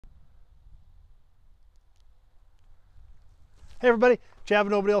Hey everybody, Chad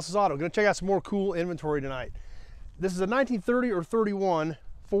with Nobody Else's Auto. Gonna check out some more cool inventory tonight. This is a 1930 or 31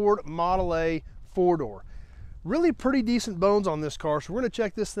 Ford Model A four-door. Really pretty decent bones on this car, so we're gonna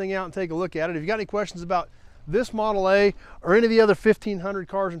check this thing out and take a look at it. If you got any questions about this Model A or any of the other 1,500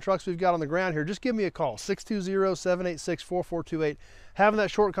 cars and trucks we've got on the ground here, just give me a call, 620-786-4428. Having that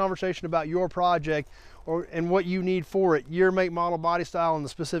short conversation about your project and what you need for it, year, make, model, body style, and the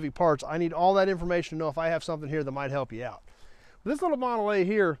specific parts. I need all that information to know if I have something here that might help you out. This little Model A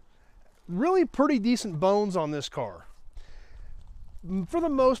here, really pretty decent bones on this car. For the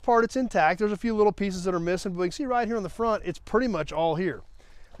most part, it's intact. There's a few little pieces that are missing, but we can see right here on the front, it's pretty much all here.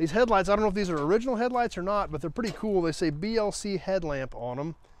 These headlights, I don't know if these are original headlights or not, but they're pretty cool. They say BLC headlamp on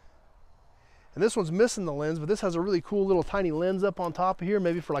them. And this one's missing the lens, but this has a really cool little tiny lens up on top of here,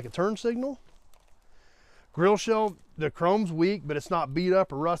 maybe for like a turn signal. Grill shell, the chrome's weak, but it's not beat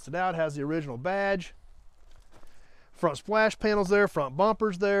up or rusted out. It has the original badge. Front splash panels there, front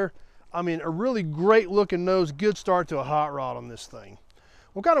bumpers there. I mean, a really great looking nose, good start to a hot rod on this thing.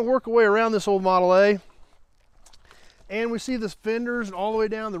 We'll kind of work our way around this old Model A. And we see the fenders and all the way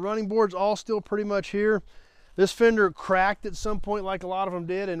down, the running boards all still pretty much here. This fender cracked at some point like a lot of them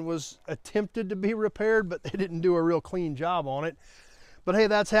did and was attempted to be repaired, but they didn't do a real clean job on it. But hey,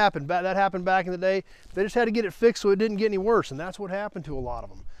 that's happened. That happened back in the day. They just had to get it fixed so it didn't get any worse, and that's what happened to a lot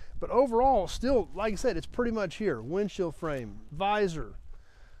of them. But overall, still, like I said, it's pretty much here. Windshield frame, visor,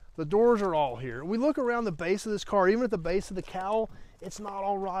 the doors are all here. We look around the base of this car, even at the base of the cowl, it's not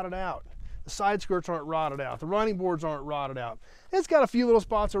all rotted out. The side skirts aren't rotted out. The running boards aren't rotted out. It's got a few little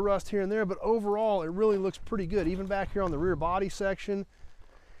spots of rust here and there, but overall, it really looks pretty good. Even back here on the rear body section,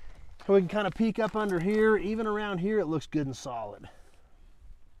 we can kind of peek up under here. Even around here, it looks good and solid.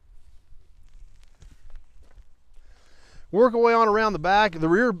 Work our way on around the back.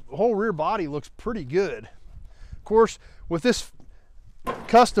 The whole rear body looks pretty good. Of course, with this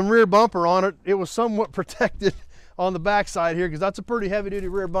custom rear bumper on it, it was somewhat protected on the back side here because that's a pretty heavy duty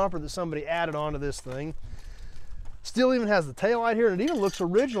rear bumper that somebody added onto this thing. Still even has the taillight here, and it even looks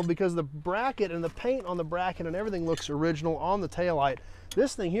original because the bracket and the paint on the bracket and everything looks original on the taillight.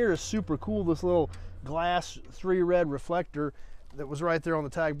 This thing here is super cool, this little glass 3 red reflector that was right there on the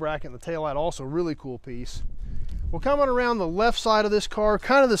tag bracket and the taillight, also really cool piece. Well, coming around the left side of this car,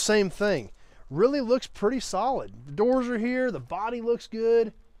 kind of the same thing. Really looks pretty solid. The doors are here, the body looks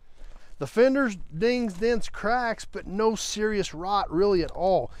good. The fenders, dings, dents, cracks, but no serious rot really at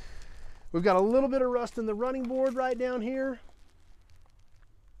all. We've got a little bit of rust in the running board right down here.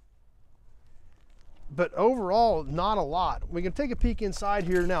 But overall, not a lot. We can take a peek inside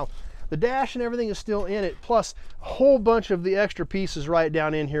here now. The dash and everything is still in it, plus a whole bunch of the extra pieces right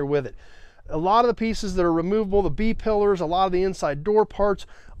down in here with it. A lot of the pieces that are removable, the B-pillars, a lot of the inside door parts,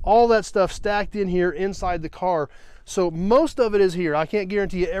 all that stuff stacked in here inside the car. So most of it is here. I can't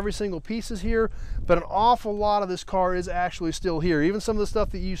guarantee you every single piece is here, but an awful lot of this car is actually still here. Even some of the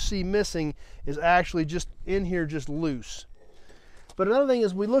stuff that you see missing is actually just in here, just loose. But another thing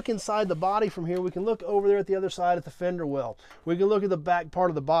is we look inside the body from here. We can look over there at the other side at the fender well. We can look at the back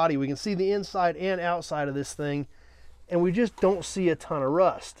part of the body. We can see the inside and outside of this thing, and we just don't see a ton of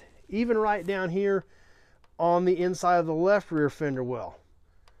rust. Even right down here on the inside of the left rear fender well.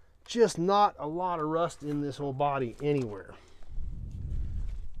 Just not a lot of rust in this whole body anywhere.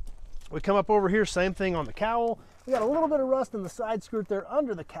 We come up over here, same thing on the cowl. We got a little bit of rust in the side skirt there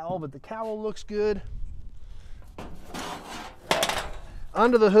under the cowl, but the cowl looks good.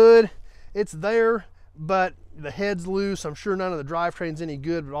 Under the hood, it's there, but the head's loose. I'm sure none of the drivetrain's any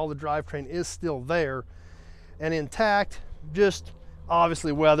good, but all the drivetrain is still there and intact. Just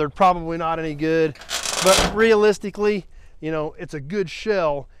obviously weathered, probably not any good, but realistically, you know, it's a good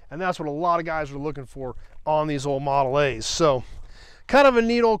shell, and that's what a lot of guys are looking for on these old Model A's. So kind of a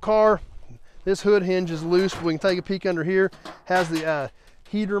neat old car. This hood hinge is loose. We can take a peek under here. Has the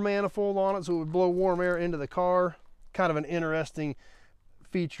heater manifold on it, so it would blow warm air into the car. Kind of an interesting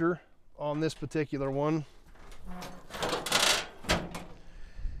feature on this particular one.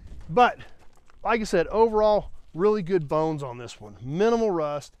 But like I said, overall, really good bones on this one. Minimal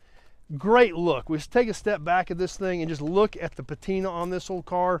rust, great look. We just take a step back at this thing and just look at the patina on this old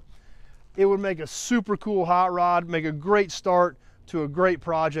car. It would make a super cool hot rod, make a great start to a great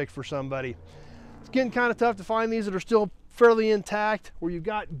project for somebody. It's getting kind of tough to find these that are still fairly intact, where you've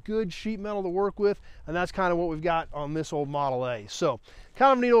got good sheet metal to work with, and that's kind of what we've got on this old Model A. So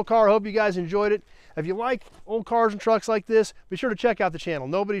kind of a neat old car. I hope you guys enjoyed it. If you like old cars and trucks like this, be sure to check out the channel,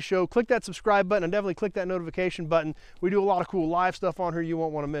 Nobody's Show. Click that subscribe button and definitely click that notification button. We do a lot of cool live stuff on here. You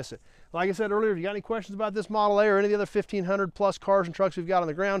won't want to miss it. Like I said earlier, if you got any questions about this Model A or any of the other 1,500 plus cars and trucks we've got on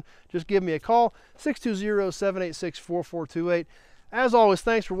the ground, just give me a call, 620-786-4428. As always,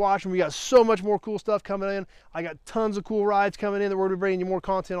 thanks for watching. We got so much more cool stuff coming in. I got tons of cool rides coming in that we're going to be bringing you more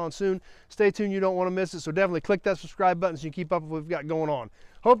content on soon. Stay tuned, you don't want to miss it, so definitely click that subscribe button so you keep up with what we've got going on.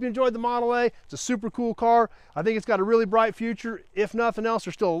 Hope you enjoyed the Model A. It's a super cool car. I think it's got a really bright future. If nothing else,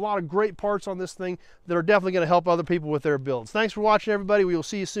 there's still a lot of great parts on this thing that are definitely going to help other people with their builds. Thanks for watching, everybody. We will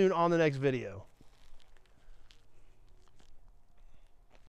see you soon on the next video.